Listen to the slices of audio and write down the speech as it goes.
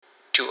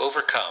To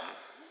overcome,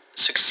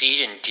 succeed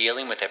in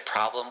dealing with a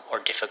problem or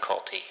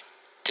difficulty,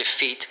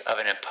 defeat of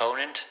an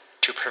opponent,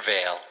 to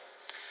prevail,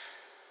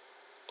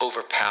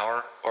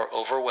 overpower or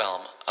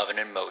overwhelm of an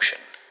emotion.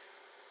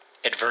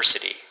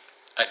 Adversity,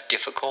 a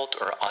difficult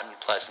or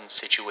unpleasant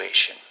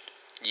situation.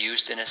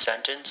 Used in a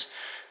sentence,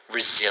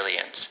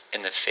 resilience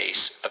in the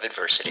face of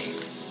adversity.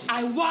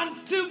 I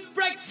want to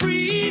break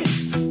free.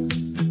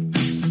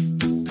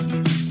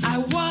 I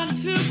want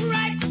to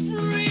break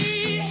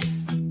free.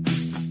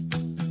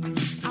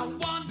 I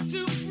want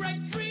to break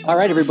free. All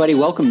right, everybody,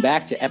 welcome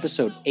back to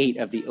episode 8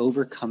 of the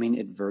Overcoming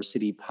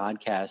Adversity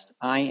podcast.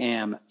 I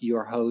am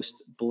your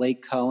host,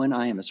 Blake Cohen.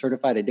 I am a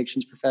certified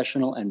addictions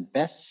professional and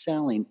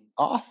best-selling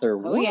author.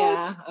 Oh,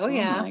 yeah. Oh,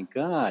 my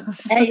God.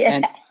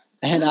 Yeah.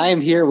 And I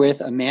am here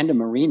with Amanda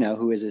Marino,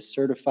 who is a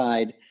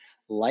certified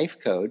life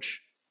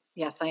coach.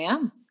 Yes, I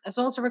am, as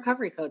well as a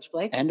recovery coach,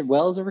 Blake. And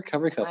well as a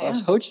recovery coach. I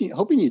was am.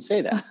 hoping you'd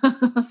say that.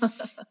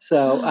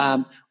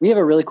 So we have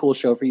a really cool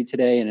show for you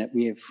today, and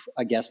we have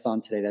a guest on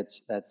today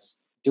that's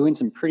doing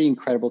some pretty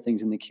incredible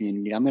things in the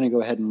community. I'm going to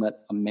go ahead and let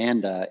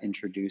Amanda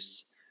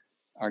introduce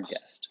our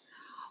guest.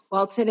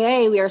 Well,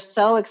 today we are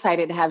so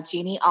excited to have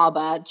Jeannie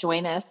Alba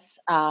join us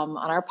on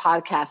our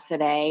podcast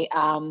today.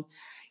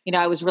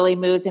 I was really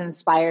moved and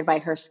inspired by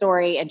her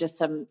story and just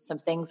some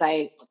things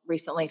I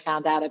recently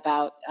found out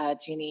about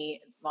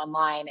Jeannie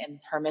online and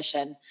her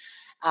mission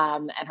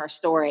and her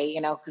story,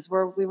 because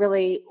we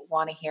really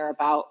want to hear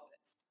about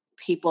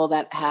people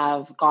that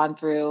have gone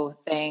through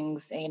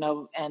things, and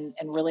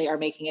really are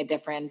making a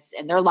difference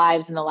in their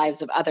lives and the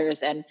lives of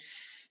others. And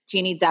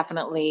Jeannie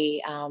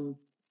definitely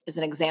is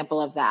an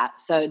example of that.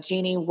 So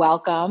Jeannie,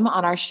 welcome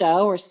on our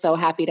show. We're so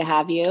happy to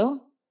have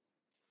you.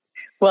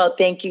 Well,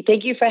 thank you.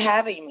 Thank you for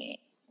having me.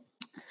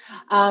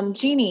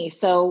 Jeannie,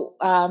 so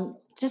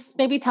just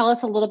maybe tell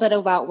us a little bit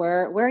about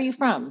where are you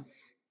from?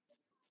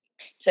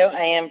 So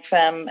I am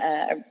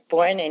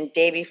born in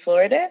Davie,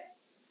 Florida.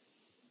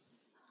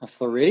 A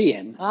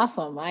Floridian.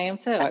 Awesome. I am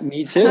too.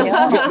 Me too. We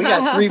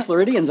got 3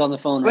 Floridians on the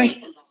phone right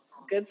now.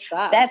 Good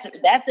stuff.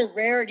 That's a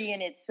rarity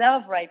in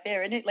itself right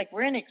there, isn't it? Like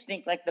we're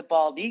extinct like the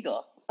bald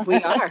eagle.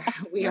 We are.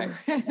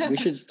 We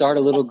should start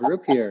a little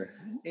group here.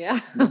 Yeah.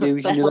 Maybe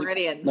we can do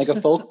Floridians. like a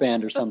folk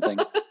band or something.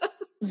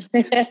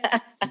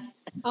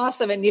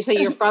 Awesome. And you say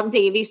you're from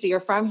Davie, so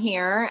you're from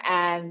here,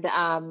 and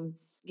how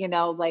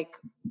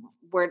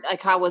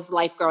was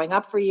life growing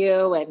up for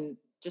you? And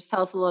just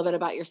tell us a little bit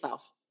about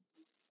yourself.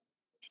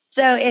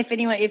 So if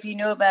you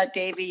know about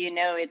Davie,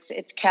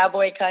 it's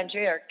cowboy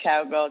country or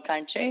cowgirl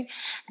country.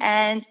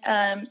 And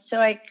so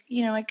I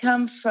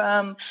come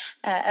from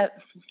a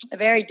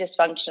very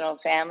dysfunctional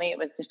family. It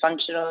was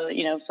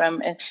dysfunctional,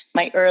 from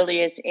my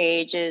earliest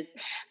ages.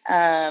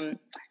 My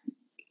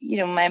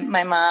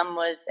mom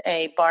was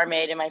a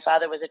barmaid and my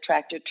father was a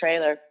tractor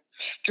trailer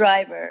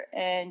driver.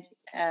 And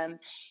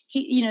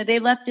they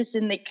left us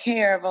in the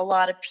care of a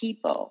lot of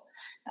people.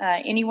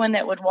 Anyone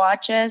that would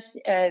watch us,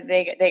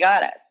 they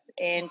got us.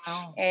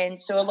 And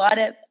so a lot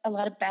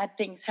of bad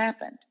things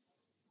happened.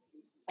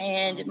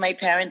 And my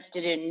parents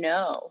didn't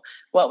know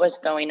what was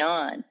going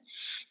on.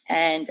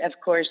 And of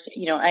course,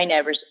 I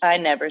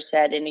never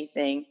said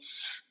anything.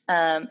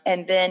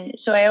 And then,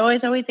 so I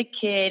always a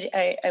kid,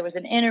 I was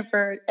an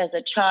introvert as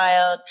a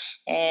child,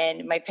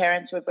 and my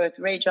parents were both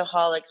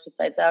rageaholics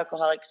besides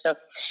alcoholics. So,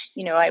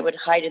 I would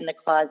hide in the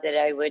closet.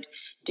 I would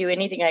do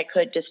anything I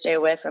could to stay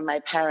away from my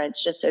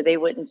parents just so they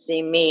wouldn't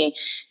see me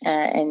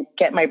and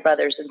get my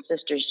brothers and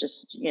sisters, just,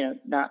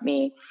 not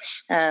me.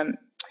 And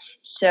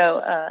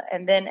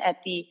then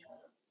at the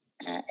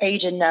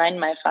age of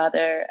 9,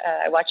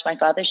 I watched my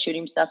father shoot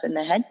himself in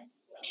the head.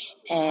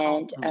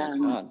 And,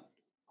 God.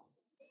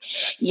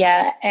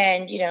 yeah.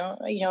 And,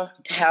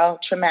 how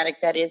traumatic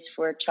that is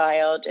for a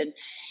child. And,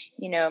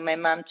 my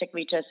mom took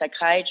me to a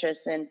psychiatrist,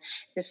 and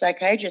the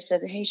psychiatrist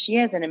said, hey, she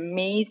has an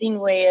amazing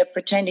way of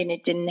pretending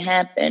it didn't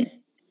happen.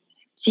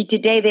 See,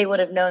 today they would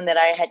have known that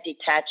I had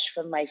detached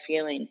from my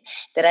feelings,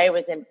 that I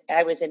was in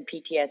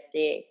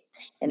PTSD,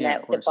 and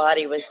that the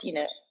body was,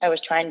 I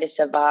was trying to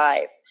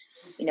survive.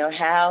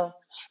 How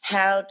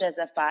does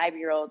a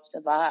 5-year-old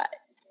survive?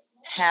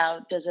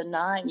 How does a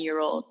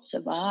 9-year-old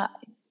survive?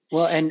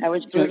 Well, and I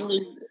was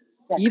brutally.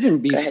 Even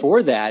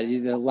before that,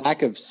 the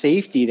lack of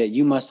safety that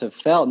you must have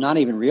felt, not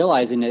even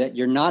realizing that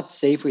you're not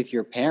safe with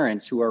your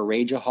parents who are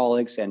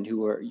rageaholics and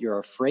you're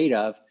afraid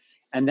of,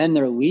 and then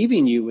they're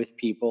leaving you with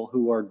people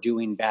who are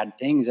doing bad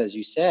things, as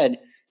you said,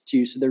 to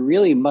you. So there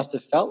really must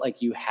have felt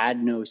like you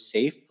had no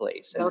safe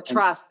place. No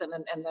trust and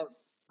the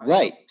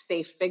right.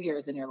 Safe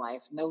figures in your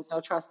life. No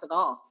trust at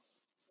all.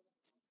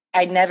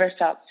 I never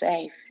felt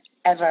safe.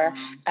 Ever.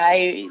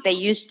 They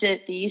used to,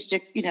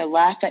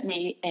 laugh at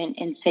me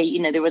and say,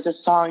 there was a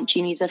song,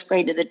 Jeannie's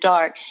Afraid of the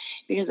Dark,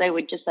 because I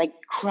would just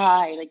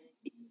cry,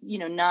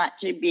 not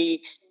to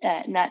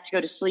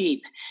go to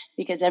sleep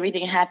because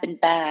everything happened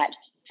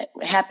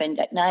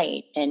at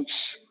night. And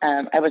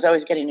I was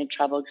always getting in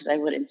trouble because I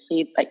wouldn't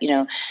sleep, but,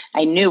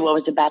 I knew what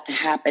was about to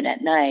happen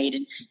at night.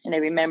 And I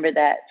remember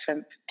that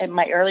from at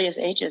my earliest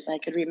ages, I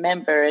could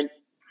remember. And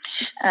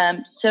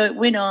So it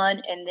went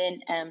on. And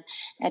then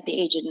at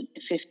the age of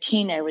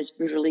 15, I was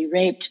brutally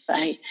raped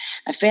by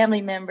a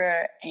family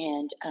member.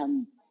 And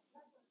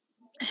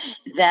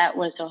that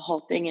was a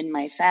whole thing in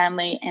my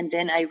family. And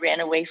then I ran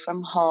away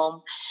from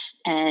home.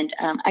 And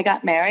I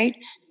got married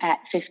at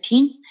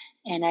 15.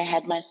 And I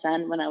had my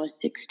son when I was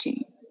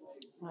 16.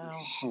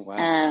 Wow. Oh,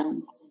 wow.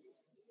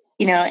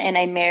 And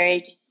I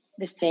married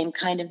the same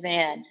kind of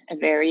man, a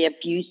very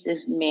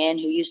abusive man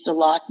who used to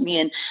lock me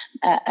in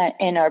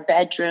our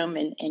bedroom,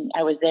 and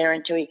I was there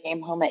until he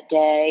came home at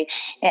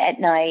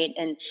night,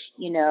 and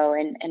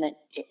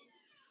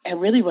I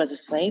really was a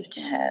slave to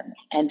him.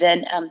 And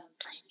then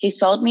he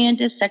sold me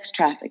into sex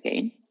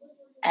trafficking,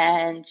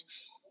 and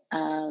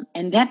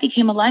that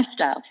became a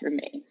lifestyle for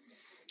me.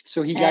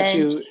 So he got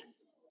you,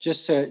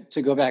 just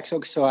to go back.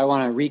 So I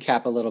want to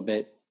recap a little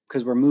bit,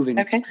 because we're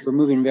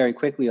moving very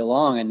quickly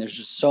along, and there's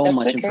just so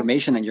much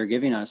information that you're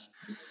giving us.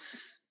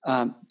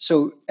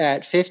 So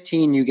at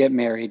 15, you get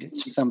married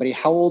to somebody.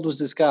 How old was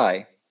this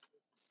guy?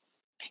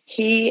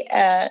 He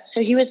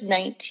was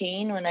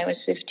 19 when I was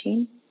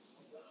 15.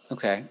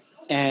 Okay.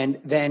 And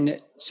then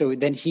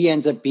he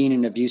ends up being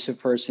an abusive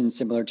person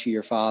similar to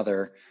your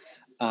father.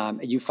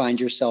 You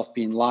find yourself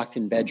being locked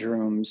in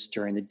bedrooms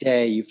during the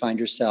day. You find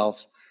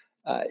yourself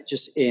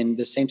just in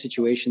the same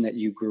situation that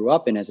you grew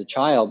up in as a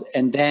child.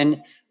 And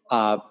then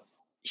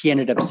he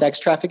ended up sex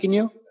trafficking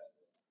you?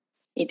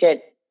 He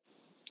did.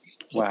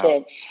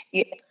 Wow.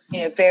 He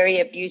did. Very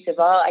abusive.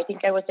 I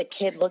think I was a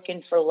kid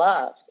looking for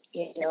love,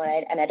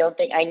 and I don't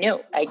think I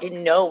knew. I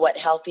didn't know what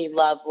healthy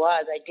love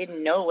was. I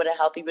didn't know what a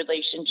healthy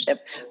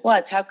relationship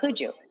was. How could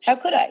you? How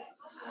could I?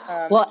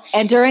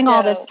 And during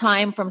all this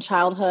time from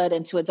childhood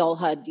into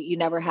adulthood, you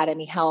never had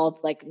any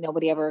help? Like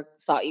nobody ever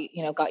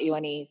got you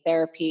any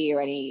therapy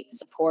or any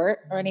support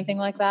or anything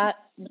like that?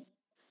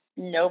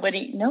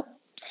 Nobody. Nope.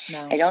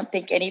 No. I don't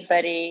think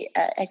anybody.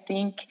 I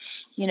think,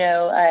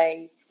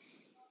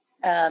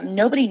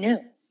 nobody knew.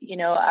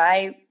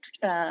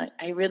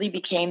 I really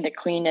became the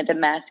queen of the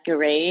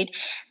masquerade.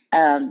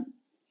 Even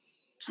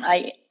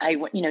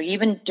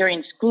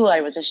during school,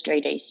 I was a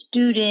straight A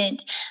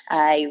student.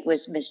 I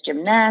was Miss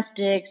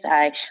Gymnastics.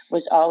 I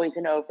was always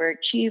an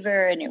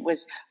overachiever, and it was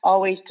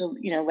always to,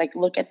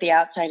 look at the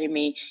outside of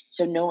me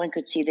so no one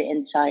could see the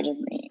inside of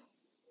me.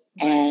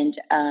 And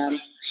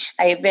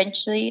I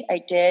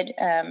did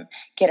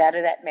get out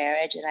of that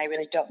marriage, and I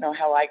really don't know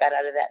how I got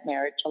out of that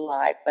marriage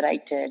alive, but I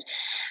did.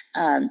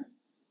 And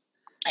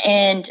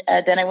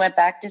then I went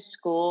back to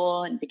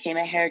school and became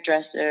a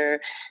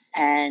hairdresser,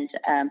 and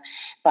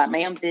bought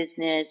my own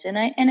business, and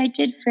I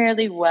did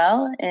fairly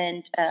well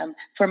and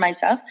for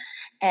myself.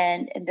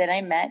 And then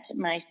I met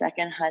my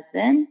second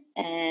husband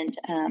and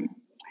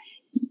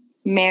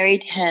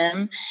married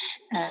him.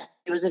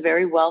 He was a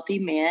very wealthy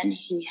man.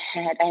 He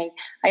had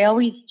I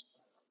always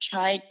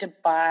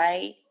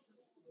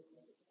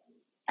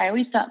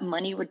thought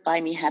money would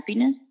buy me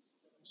happiness.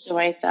 So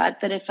I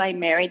thought that if I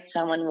married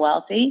someone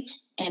wealthy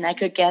and I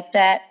could get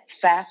that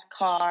fast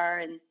car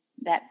and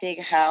that big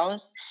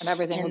house, and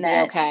everything would be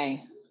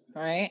okay,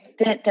 right?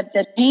 That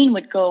the pain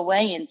would go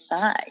away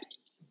inside.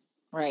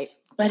 Right.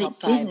 But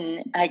outside. It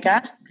didn't. I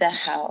got the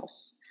house.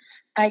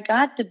 I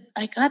got the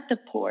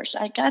Porsche.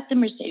 I got the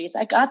Mercedes.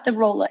 I got the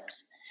Rolex.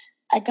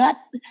 I got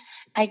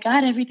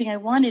everything I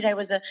wanted. I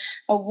was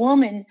a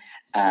woman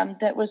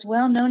that was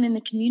well known in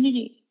the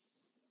community,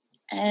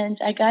 and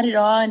I got it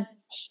all. And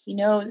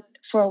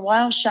for a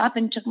while,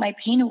 shopping took my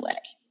pain away.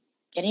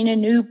 Getting a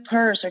new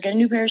purse or getting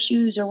a new pair of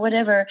shoes or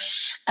whatever,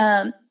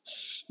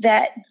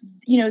 that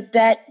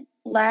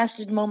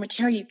lasted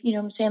momentarily. You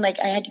know what I'm saying? Like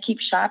I had to keep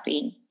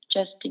shopping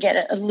just to get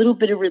a little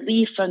bit of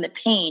relief from the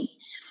pain.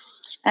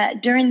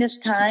 During this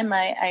time,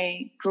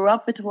 I grew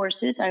up with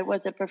horses. I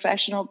was a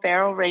professional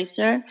barrel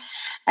racer.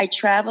 I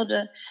traveled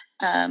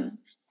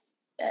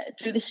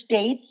through the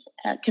States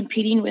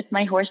competing with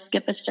my horse,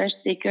 Skip a Star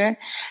Seeker.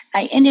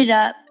 I ended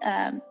up,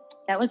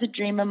 that was a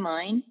dream of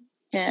mine.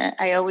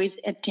 I always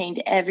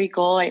obtained every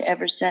goal I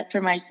ever set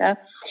for myself.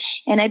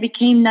 And I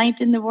became ninth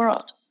in the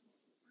world.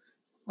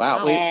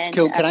 Wow. Wait,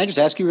 can I just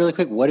ask you really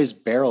quick, what is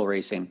barrel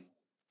racing?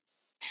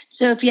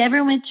 So if you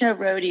ever went to a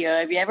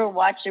rodeo, if you ever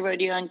watched a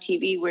rodeo on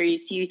TV where you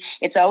see,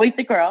 it's always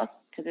the girls,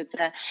 because it's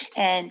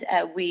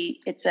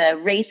a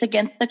race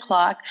against the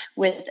clock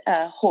with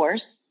a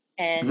horse.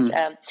 And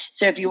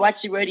so if you watch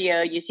the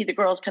rodeo, you see the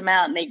girls come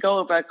out and they go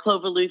over a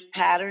cloverleaf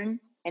pattern,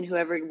 and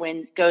whoever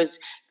wins goes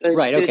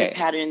right, through okay. the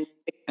pattern.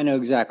 I know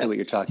exactly what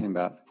you're talking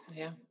about.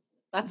 Yeah,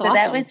 that's so awesome.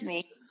 That was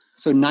me.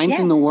 So ninth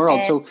in the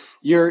world. So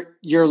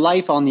your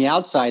life on the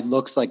outside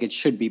looks like it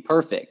should be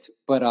perfect,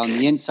 but on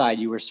the inside,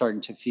 you were starting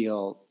to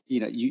feel,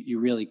 you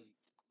really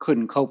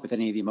couldn't cope with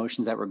any of the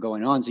emotions that were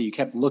going on. So you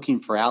kept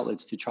looking for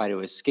outlets to try to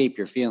escape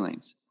your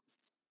feelings.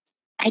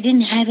 I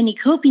didn't have any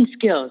coping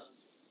skills.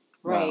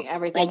 Right. Wow.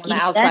 Everything on the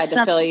outside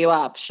to fill you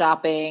up.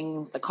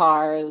 Shopping, the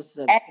cars.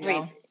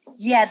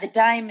 Yeah, the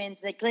diamonds,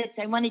 the glitz.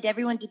 I wanted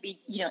everyone to be,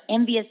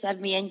 envious of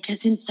me, because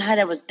inside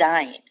I was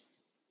dying.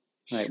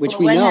 Right. Which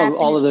we know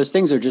all of those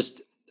things are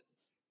just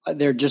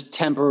they're just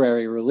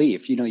temporary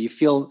relief. You know, you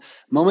feel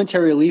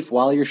momentary relief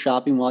while you're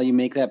shopping, while you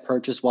make that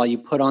purchase, while you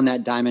put on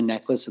that diamond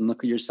necklace and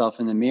look at yourself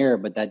in the mirror,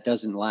 but that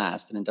doesn't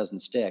last and it doesn't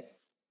stick.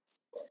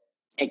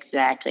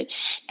 Exactly.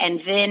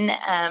 And then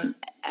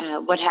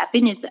what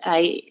happened is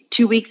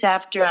 2 weeks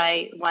after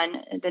I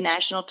won the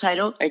national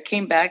title, I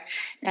came back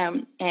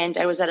and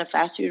I was at a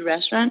fast food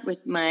restaurant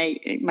with my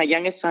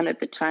youngest son at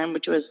the time,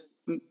 which was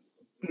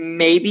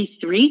maybe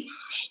 3.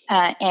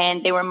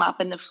 And they were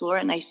mopping the floor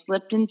and I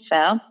slipped and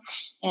fell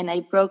and I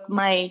broke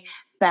my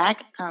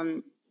back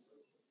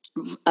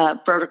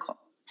vertical,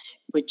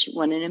 which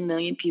 1 in a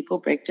million people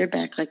break their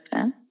back like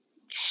that.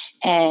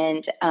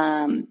 And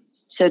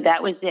so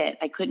that was it.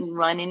 I couldn't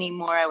run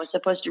anymore. I was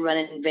supposed to run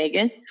in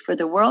Vegas for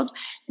the world.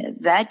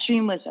 That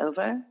dream was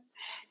over.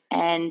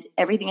 And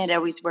everything I'd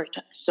always worked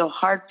so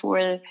hard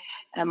for,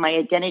 my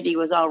identity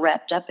was all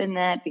wrapped up in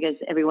that because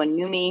everyone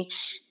knew me.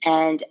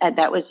 And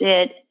that was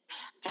it.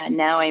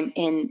 Now I'm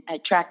in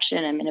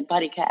traction. I'm in a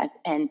body cast.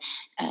 And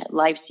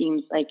life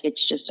seems like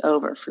it's just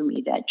over for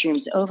me. That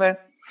dream's over.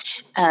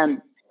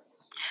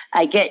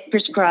 I get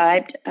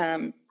prescribed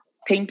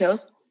pain pills.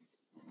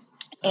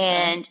 Okay.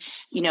 And,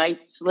 you know, I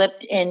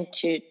slipped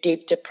into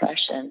deep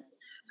depression.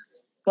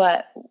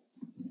 But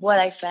what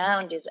I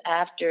found is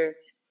after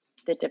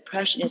the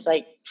depression is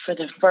like, for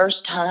the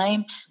first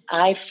time,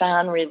 I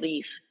found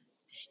relief.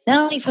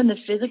 Not only from the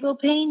physical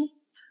pain,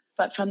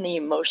 but from the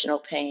emotional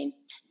pain.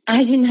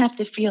 I didn't have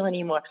to feel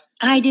anymore.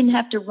 I didn't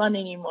have to run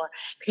anymore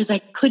because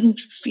I couldn't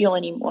feel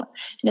anymore.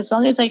 And as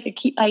long as I could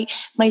keep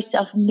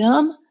myself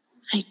numb,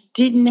 I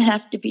didn't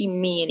have to be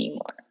me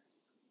anymore.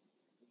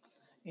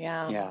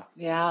 Yeah.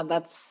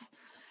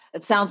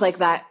 It sounds like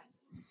that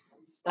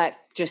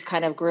just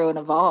kind of grew and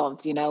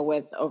evolved, you know,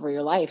 with over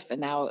your life. And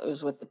now it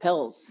was with the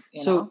pills.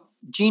 You know?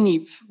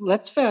 Jeannie,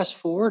 let's fast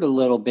forward a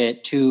little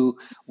bit to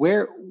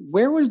what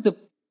was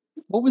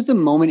the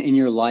moment in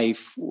your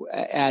life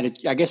I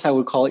guess I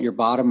would call it your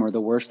bottom or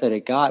the worst that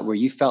it got, where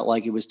you felt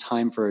like it was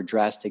time for a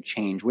drastic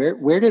change?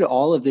 Where did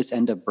all of this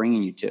end up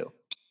bringing you to?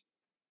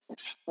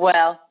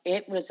 Well,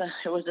 it was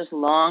this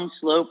long,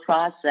 slow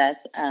process.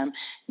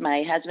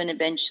 My husband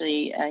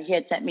eventually, he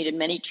had sent me to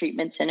many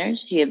treatment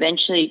centers. He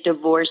eventually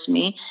divorced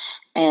me,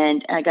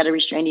 and I got a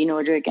restraining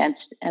order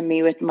against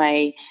me with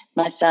my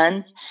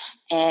sons.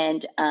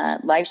 And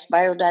life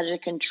spiraled out of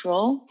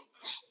control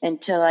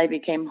until I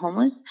became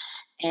homeless,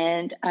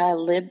 and I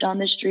lived on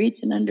the streets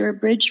and under a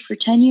bridge for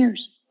 10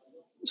 years.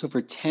 So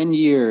for 10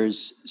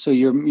 years, so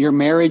your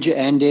marriage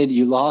ended,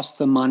 you lost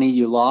the money,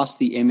 you lost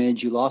the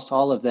image, you lost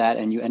all of that,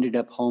 and you ended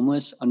up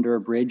homeless under a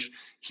bridge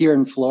here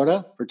in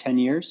Florida for 10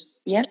 years?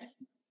 Yep.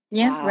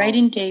 Yeah, wow. Right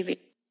in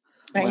Davie.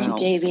 In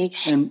Davie.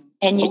 And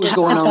what was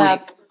going on?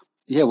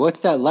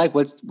 What's that like?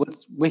 What's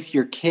with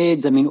your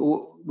kids? I mean,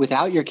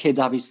 without your kids,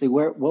 obviously,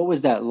 what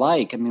was that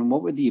like? I mean,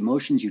 what were the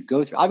emotions you'd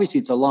go through? Obviously,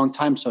 it's a long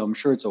time, so I'm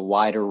sure it's a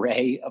wide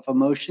array of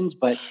emotions,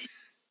 but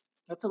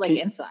what's it like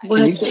inside?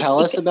 Can you tell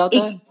us about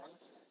that?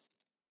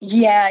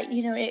 Yeah,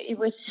 you know, it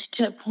was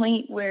to a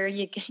point where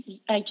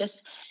I'd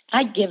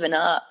given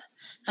up.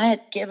 I had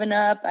given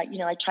up. I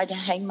tried to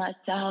hang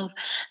myself.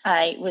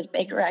 I was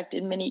Baker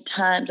acted many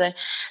times.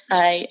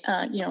 I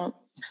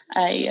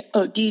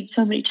OD'd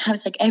so many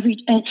times,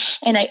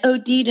 and I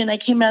OD'd and I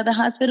came out of the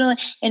hospital,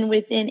 and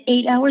within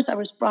 8 hours I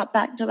was brought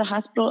back to the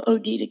hospital,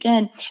 OD'd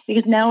again,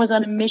 because now I was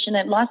on a mission.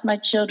 I'd lost my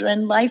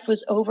children. Life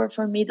was over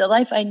for me. The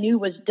life I knew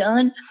was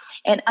done.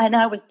 And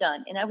I was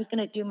done, and I was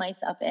going to do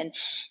myself. And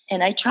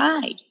I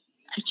tried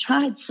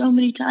so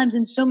many times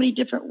in so many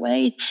different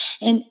ways,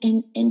 and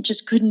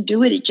just couldn't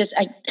do it.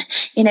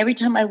 And every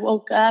time I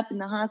woke up in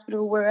the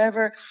hospital,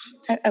 wherever,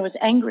 I was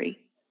angry.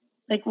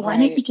 Like, why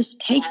didn't you just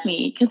take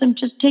me? Because I'm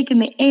just taking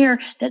the air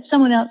that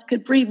someone else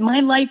could breathe. My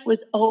life was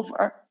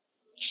over.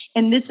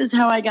 And this is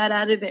how I got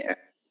out of there.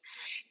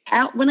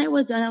 When I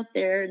was out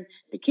there, and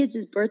the kids'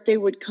 birthday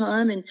would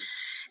come, and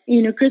you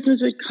know,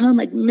 Christmas would come,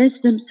 I'd miss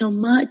them so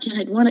much, and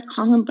I'd want to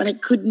call them, but I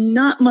could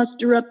not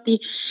muster up the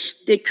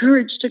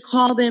courage to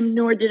call them,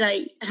 nor did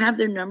I have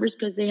their numbers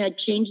because they had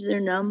changed their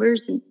numbers.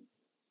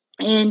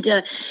 And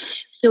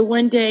so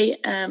one day,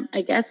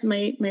 I guess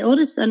my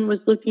oldest son was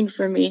looking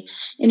for me,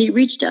 and he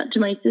reached out to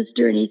my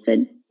sister, and he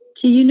said,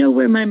 "Do you know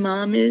where my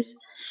mom is?"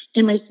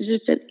 And my sister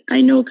said, "I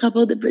know a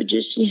couple of the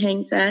bridges she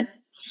hangs at."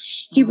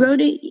 He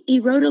wrote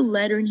a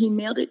letter, and he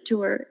mailed it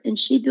to her, and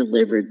she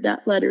delivered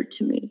that letter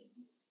to me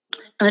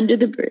under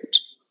the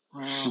bridge.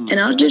 Wow. And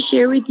I'll just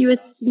share with you a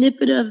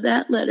snippet of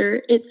that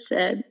letter. It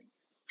said,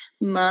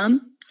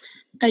 "Mom,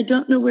 I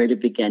don't know where to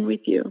begin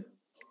with you."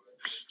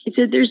 He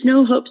said, "There's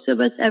no hopes of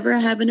us ever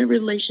having a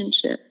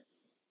relationship."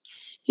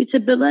 He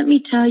said, "But let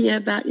me tell you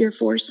about your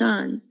 4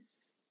 sons."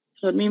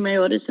 He told me my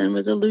oldest son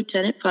was a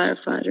lieutenant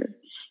firefighter.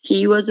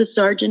 He was a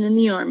sergeant in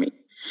the Army.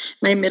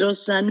 My middle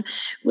son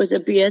was a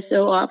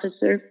BSO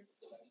officer,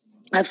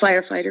 a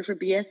firefighter for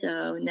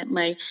BSO, and that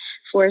my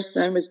 4th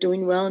son was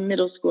doing well in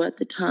middle school at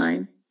the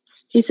time.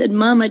 He said,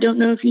 "Mom, I don't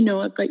know if you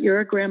know it, but you're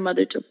a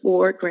grandmother to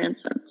 4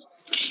 grandsons."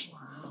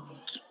 Wow.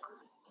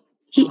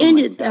 He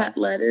ended that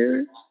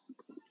letter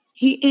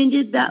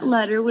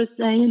with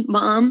saying,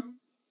 "Mom,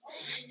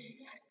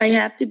 I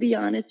have to be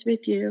honest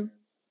with you.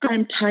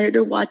 I'm tired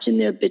of watching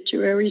the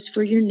obituaries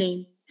for your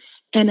name,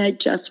 and I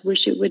just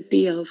wish it would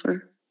be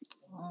over.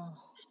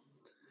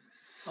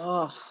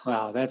 Oh,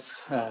 Wow,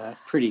 that's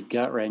pretty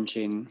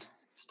gut-wrenching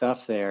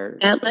stuff there.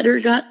 That letter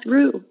got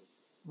through.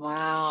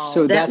 wow.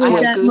 So That that's I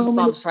what have that moment-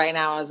 goosebumps right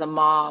now as a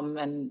mom,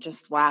 and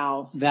just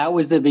wow. that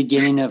was the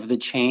beginning of the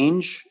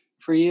change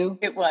for you.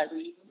 It was.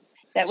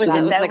 That So was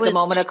That was that like the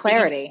moment of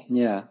clarity.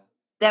 Yeah.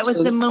 That was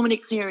So- the moment of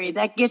clarity.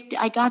 That gift,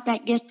 I got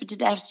that gift of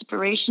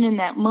desperation in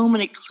that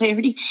moment of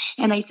clarity.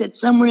 And I said,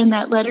 somewhere in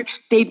that letter,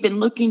 they've been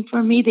looking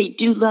for me. They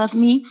do love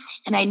me.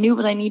 And I knew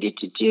what I needed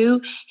to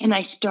do. And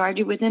I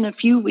started within a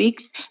few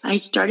weeks. I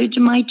started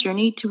my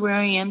journey to where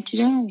I am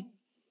today.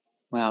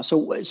 Wow. So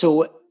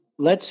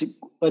let's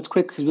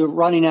quick, because we're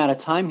running out of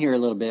time here a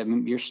little bit. I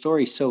mean, your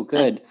story's so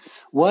good.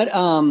 What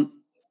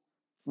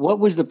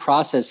was the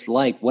process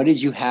like? What did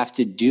you have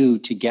to do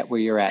to get where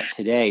you're at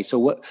today? So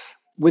what,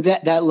 with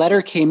that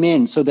letter came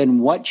in, so then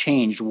what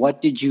changed?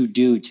 What did you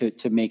do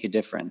to make a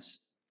difference?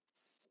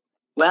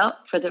 Well,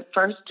 for the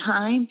first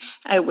time,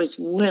 I was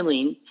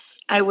willing.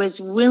 I was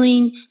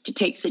willing to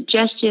take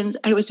suggestions.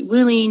 I was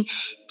willing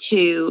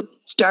to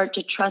start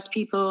to trust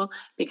people,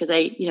 because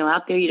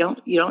out there you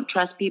don't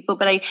trust people.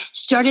 But I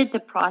started the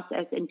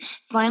process and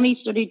finally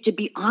started to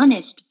be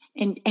honest.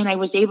 And I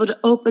was able to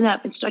open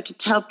up and start to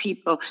tell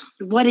people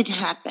what had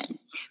happened,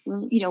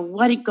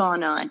 what had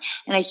gone on.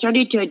 And I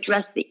started to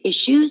address the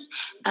issues,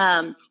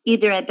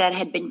 either that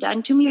had been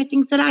done to me or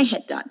things that I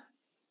had done.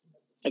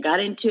 I got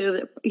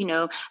into,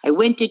 I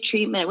went to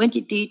treatment, I went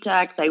to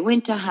detox, I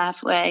went to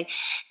halfway,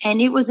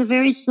 and it was a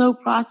very slow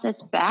process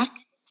back,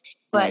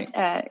 but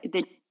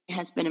it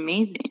has been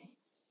amazing.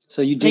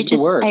 So you did the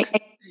work.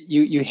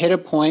 You hit a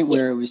point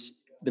where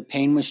the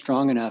pain was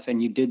strong enough,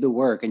 and you did the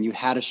work, and you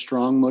had a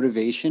strong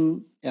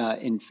motivation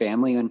in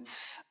family. And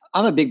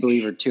I'm a big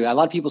believer too. A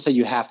lot of people say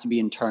you have to be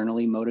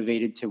internally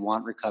motivated to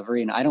want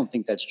recovery, and I don't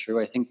think that's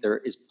true. I think there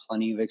is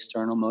plenty of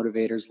external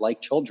motivators like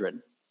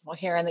children. Well,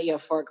 hearing that you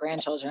have 4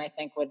 grandchildren, I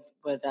think would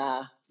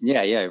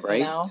Yeah, right.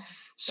 You know?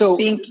 So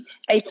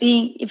I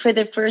think for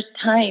the first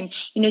time,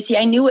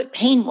 I knew what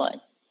pain was,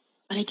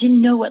 but I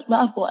didn't know what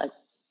love was.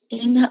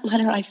 In that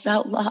letter, I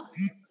felt love.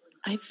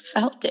 I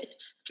felt it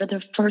for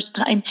the first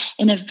time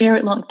in a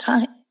very long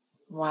time.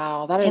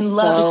 Wow, that is and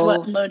love so. is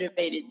what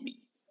motivated me.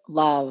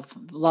 Love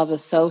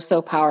is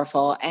so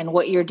powerful. And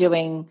what you're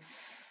doing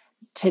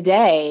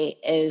today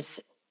is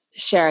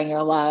sharing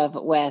your love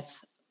with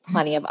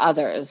plenty of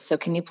others. So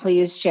can you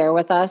please share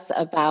with us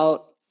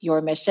about your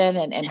mission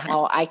and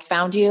how I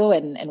found you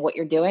and what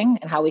you're doing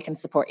and how we can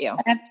support you?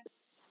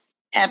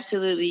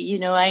 Absolutely.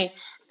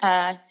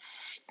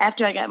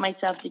 After I got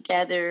myself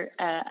together,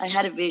 I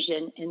had a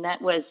vision, and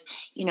that was,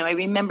 I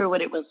remember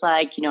what it was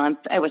like.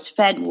 I was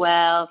fed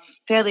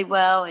fairly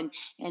well, and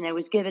I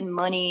was given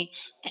money,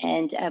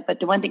 but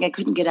the one thing I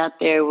couldn't get out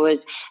there was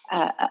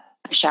a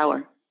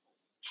shower.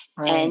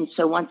 Right. And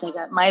so once I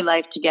got my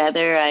life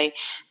together, I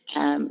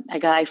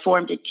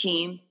formed a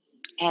team,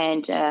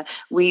 and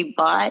we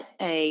bought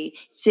a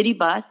city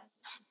bus,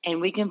 and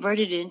we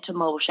converted it into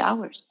mobile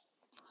showers.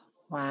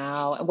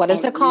 Wow. What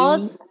is it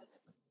called?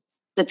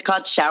 It's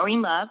called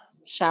Showering Love.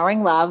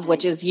 Showering Love,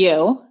 which is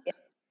you.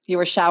 You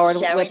were showered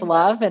Showering with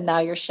love, and now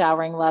you're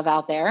showering love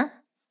out there.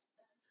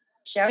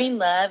 Showering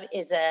Love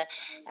is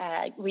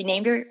we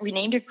named her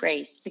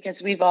Grace, because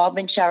we've all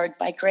been showered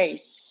by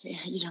grace,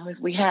 if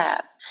we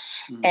have.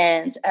 Mm-hmm.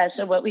 And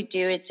so what we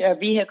do, it's our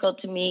vehicle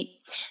to meet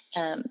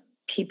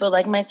people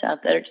like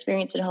myself that are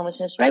experiencing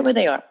homelessness right where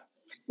they are.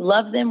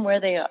 Love them where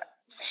they are.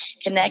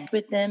 Connect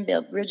with them,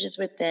 build bridges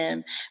with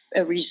them,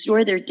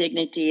 restore their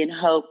dignity and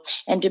hope,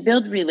 and to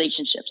build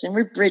relationships. And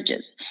we're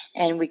bridges,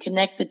 and we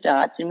connect the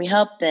dots, and we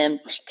help them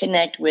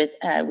connect with,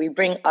 we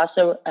bring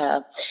also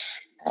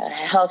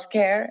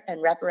healthcare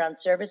and wraparound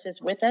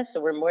services with us. So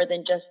we're more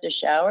than just a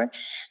shower.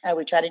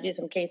 We try to do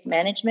some case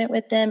management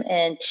with them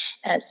and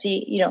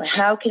see,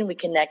 how can we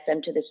connect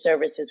them to the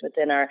services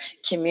within our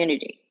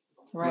community.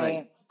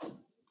 Right.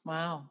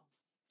 Wow.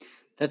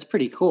 That's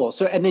pretty cool.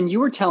 So, and then you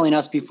were telling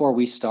us before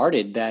we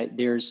started that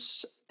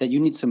you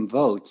need some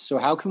votes. So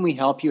how can we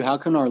help you? How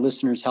can our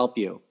listeners help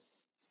you?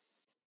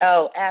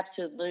 Oh,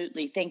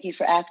 absolutely. Thank you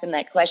for asking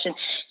that question.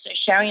 So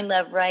Showering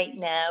Love right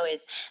now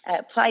is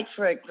applied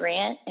for a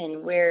grant,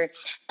 and we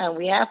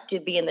have to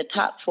be in the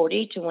top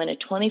 40 to win a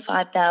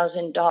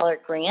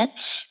 $25,000 grant.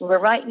 We're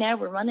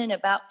running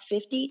about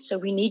 50, so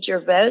we need your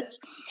votes.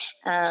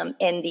 And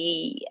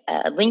the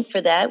link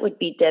for that would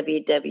be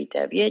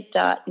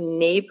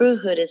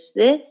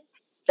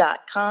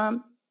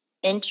www.neighborhoodassist.com,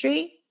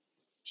 entry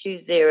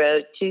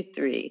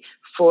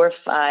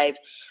 202345.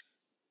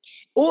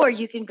 Or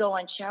you can go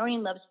on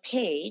Showering Love's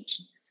page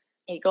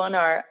and go on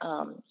our.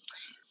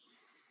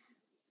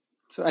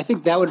 So I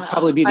think that would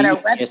probably be the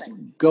easiest.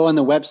 Go on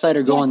the website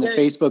or go on the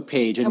Facebook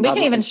page, and we can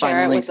even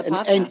share it with the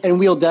podcast. And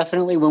we'll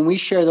definitely, when we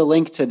share the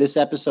link to this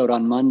episode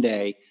on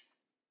Monday,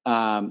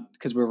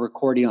 because we're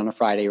recording on a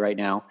Friday right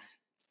now,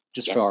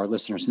 just for our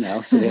listeners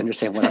know, so they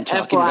understand what I'm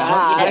talking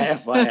about. Yeah,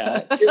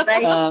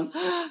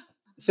 FYI.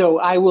 So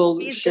I will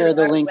Please share go to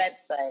the our link.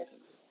 website.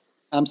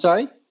 I'm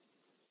sorry?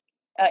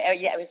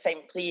 Yeah, I was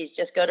saying, please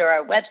just go to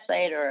our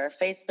website or our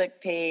Facebook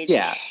page.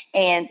 Yeah.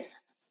 And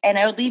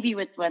I'll leave you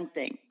with one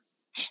thing.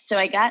 So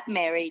I got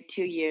married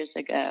 2 years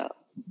ago,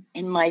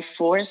 and my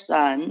 4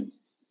 sons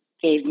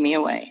gave me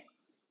away.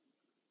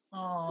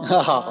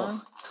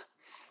 Oh,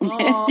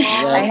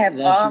 I have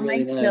that's all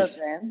really my nice.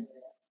 children.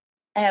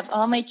 I have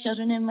all my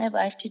children in my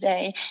life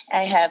today.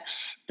 I have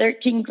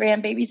 13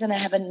 grandbabies, and I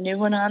have a new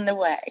one on the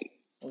way.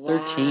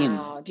 13.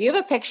 Wow. Do you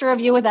have a picture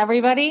of you with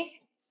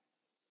everybody?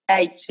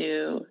 I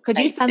do. Could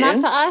you send that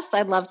to us?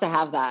 I'd love to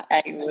have that.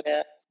 I will.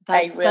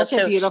 That's I will. such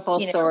a So, beautiful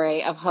you know,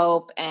 story of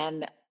hope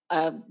and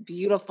a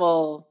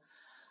beautiful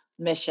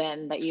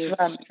mission that you've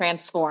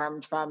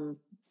transformed from,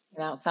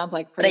 it sounds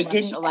like pretty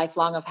much a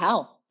lifelong of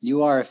hell.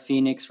 You are a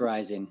phoenix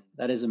rising.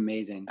 That is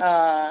amazing.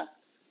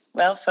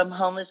 Well, from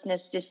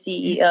homelessness to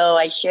CEO,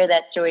 I share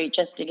that story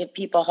just to give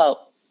people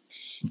hope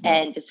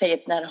and to say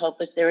it's not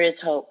hopeless. There is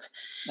hope.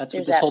 That's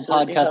what this whole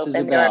podcast is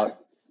about.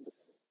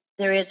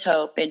 There is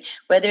hope, and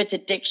whether it's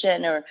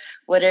addiction or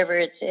whatever,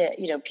 it's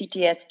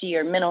PTSD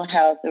or mental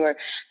health or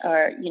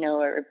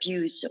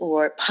abuse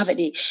or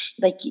poverty.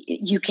 Like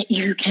you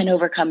can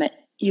overcome it.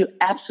 You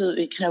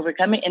absolutely can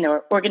overcome it, and there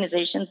are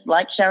organizations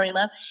like Showering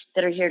Love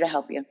that are here to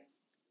help you.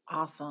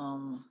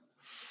 Awesome.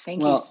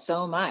 Thank you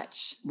so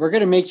much. We're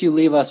going to make you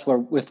leave us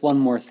with one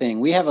more thing.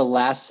 We have a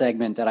last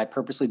segment that I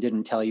purposely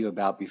didn't tell you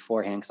about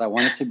beforehand because I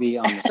want it to be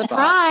on the spot.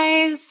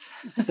 Surprise!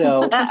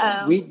 So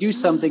we do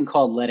something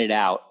called Let It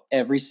Out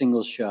every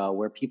single show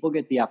where people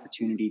get the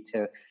opportunity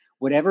to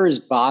whatever is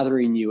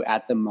bothering you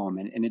at the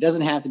moment. And it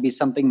doesn't have to be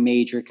something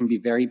major. It can be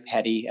very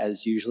petty,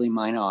 as usually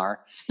mine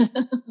are.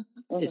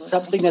 It's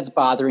something that's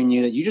bothering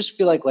you that you just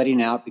feel like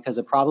letting out because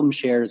a problem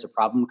shared is a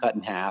problem cut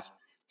in half.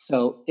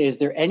 So is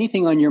there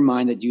anything on your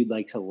mind that you'd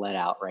like to let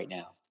out right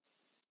now?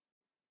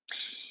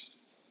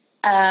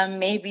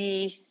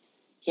 Maybe,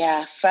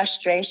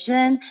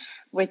 frustration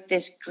with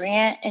this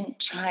grant and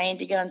trying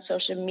to get on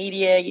social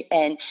media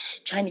and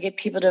trying to get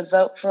people to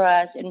vote for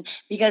us. And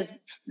because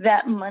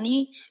that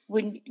money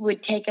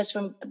would take us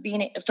from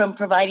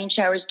providing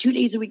showers 2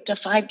 days a week to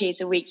 5 days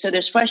a week. So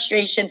there's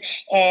frustration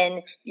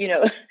and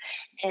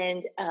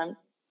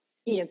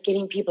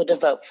getting people to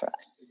vote for us.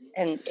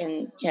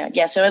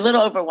 So a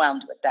little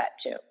overwhelmed with that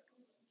too.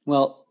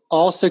 Well,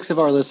 all 6 of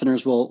our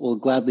listeners will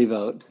gladly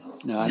vote.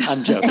 No,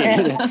 I'm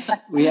joking.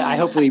 we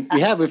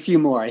have a few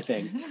more, I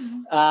think.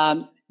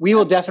 We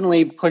will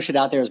definitely push it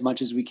out there as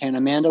much as we can.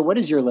 Amanda, what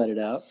is your Let It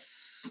Out?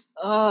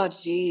 Oh,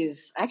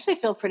 geez. I actually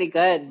feel pretty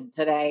good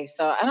today.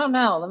 So I don't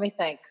know. Let me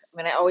think. I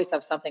mean, I always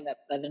have something that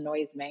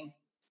annoys me.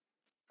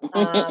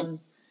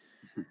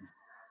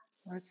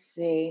 Let's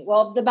see.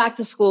 Well, the back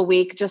to school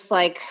week, just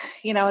like,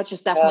 it's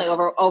just definitely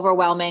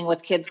overwhelming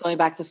with kids going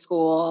back to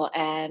school.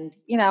 And,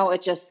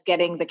 it's just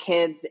getting the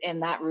kids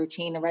in that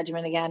routine and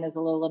regimen again is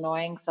a little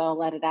annoying. So I'll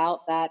let it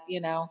out that,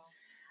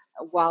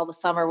 while the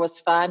summer was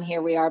fun,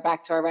 here we are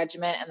back to our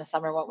regiment and the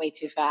summer went way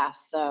too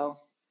fast. So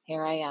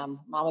here I am,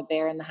 Mama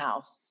Bear in the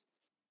house.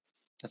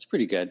 That's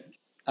pretty good.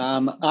 I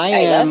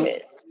love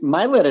it.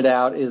 My Let It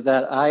Out is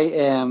that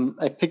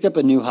I've picked up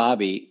a new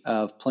hobby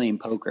of playing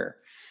poker.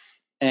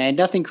 And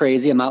nothing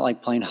crazy. I'm not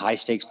like playing high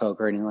stakes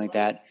poker or anything like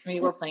that. I mean,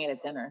 you were playing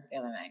at dinner the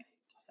other night.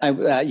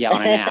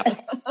 On an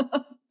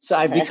app. So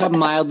I've become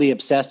mildly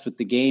obsessed with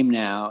the game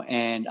now,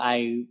 and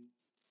I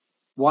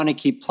want to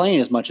keep playing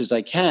as much as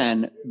I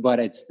can. But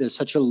there's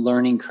such a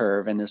learning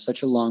curve, and there's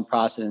such a long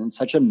process, and it's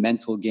such a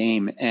mental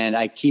game. And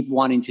I keep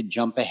wanting to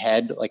jump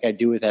ahead, like I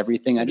do with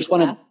everything. I just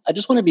want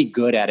to be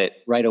good at it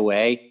right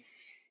away.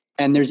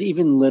 And there's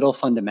even little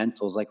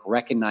fundamentals like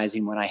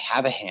recognizing when I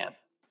have a hand.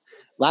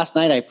 Last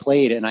night I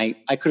played and I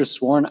could have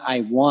sworn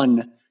I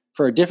won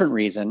for a different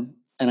reason.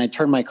 And I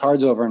turned my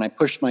cards over and I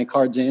pushed my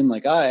cards in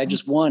like, I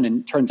just won.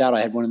 And it turns out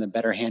I had one of the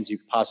better hands you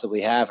could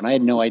possibly have. And I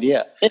had no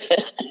idea.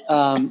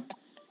 And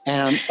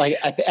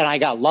I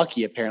got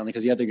lucky apparently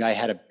because the other guy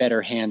had a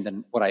better hand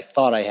than what I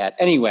thought I had.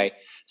 Anyway,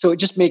 so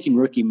just making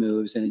rookie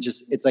moves. And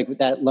it's like with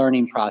that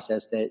learning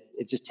process that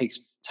it just takes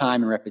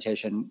time and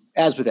repetition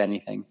as with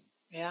anything.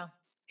 Yeah.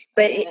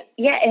 But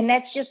and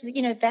that's just,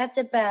 that's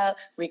about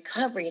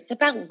recovery. It's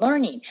about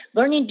learning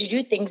to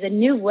do things a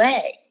new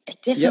way, a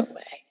different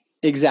way.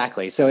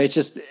 Exactly. So it's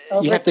just,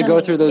 you have to go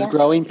through those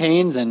growing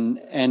pains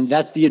and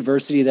that's the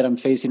adversity that I'm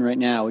facing right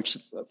now, which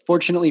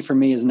fortunately for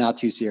me is not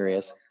too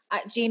serious.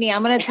 Jeannie,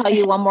 I'm going to tell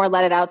you one more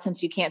Let It Out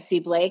since you can't see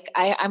Blake.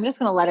 I'm just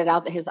going to let it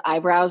out that his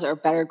eyebrows are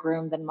better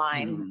groomed than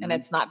mine and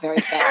it's not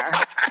very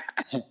fair.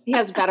 He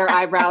has better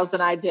eyebrows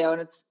than I do and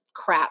it's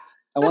crap.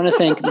 I want to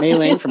thank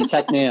Maylene from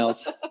Tech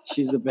Nails.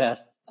 She's the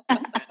best.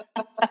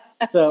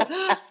 So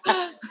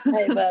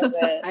I love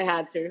it. I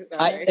had to.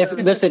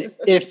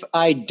 If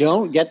I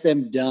don't get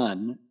them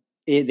done,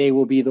 they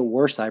will be the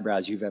worst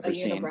eyebrows you've ever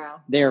seen.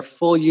 Unibrow. They're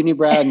full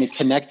unibrow and they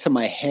connect to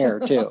my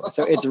hair too.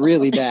 So it's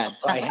really bad.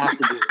 So I have to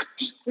do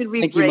this. Would we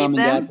Thank you, Mom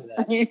and Dad, for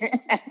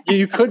that.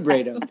 You could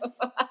braid them.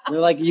 They're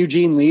like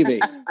Eugene Levy.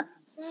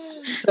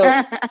 So,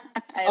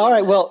 all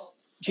right. Well,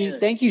 Jeannie,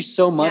 thank you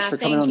so much for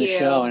coming on the thank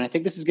show. you. And I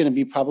think this is going to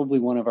be probably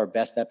one of our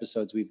best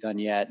episodes we've done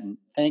yet. And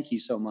thank you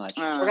so much.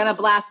 We're going to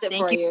blast it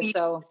Thank for you. you.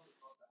 So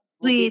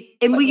Please.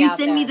 And will putting you out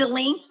send me there. the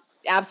link?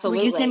 Absolutely.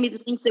 Will you send me the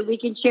link so we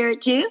can share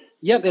it too?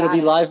 Yep, it'll got be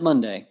it. live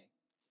Monday.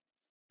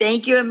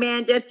 Thank you,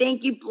 Amanda.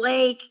 Thank you,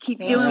 Blake. Keep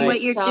Thank doing you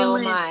what you're so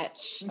doing.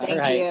 much. All Thank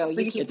right. you. You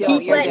Keep keep It's doing all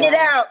what you're letting doing. it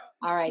out.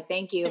 All right.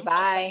 Thank you.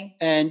 Bye.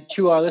 And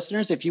to our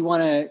listeners, if you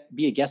want to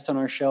be a guest on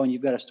our show and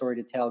you've got a story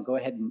to tell, go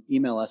ahead and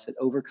email us at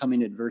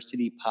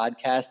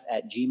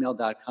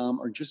overcomingadversitypodcast@gmail.com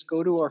or just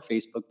go to our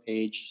Facebook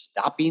page.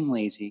 Stop being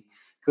lazy.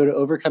 Go to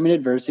Overcoming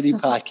Adversity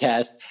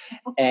Podcast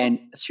and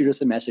shoot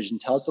us a message and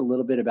tell us a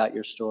little bit about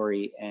your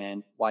story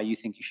and why you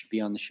think you should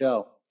be on the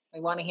show.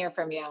 We want to hear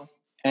from you.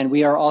 And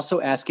we are also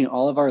asking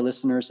all of our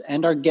listeners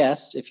and our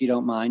guests, if you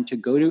don't mind, to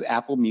go to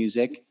Apple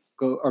Music,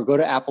 go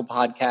to Apple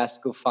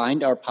Podcast, go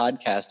find our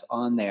podcast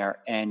on there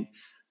and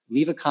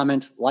leave a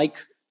comment,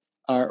 like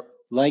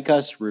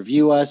us,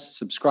 review us,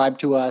 subscribe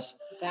to us,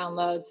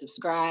 Download,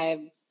 subscribe.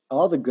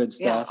 all the good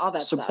Yeah, stuff. all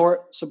that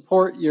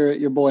Support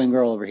your boy and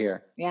girl over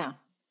here. Yeah.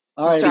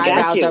 All right, Mr. again,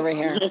 Eyebrows over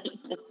here.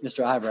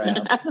 Mr.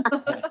 Eyebrows.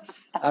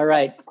 All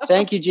right.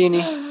 Thank you,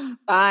 Jeannie.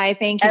 Bye.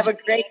 Thank you. Have a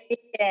great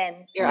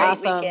weekend. You're Great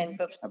awesome. weekend.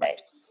 Bye-bye. Bye,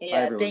 Yeah,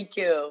 everyone. thank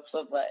you.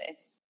 Bye-bye.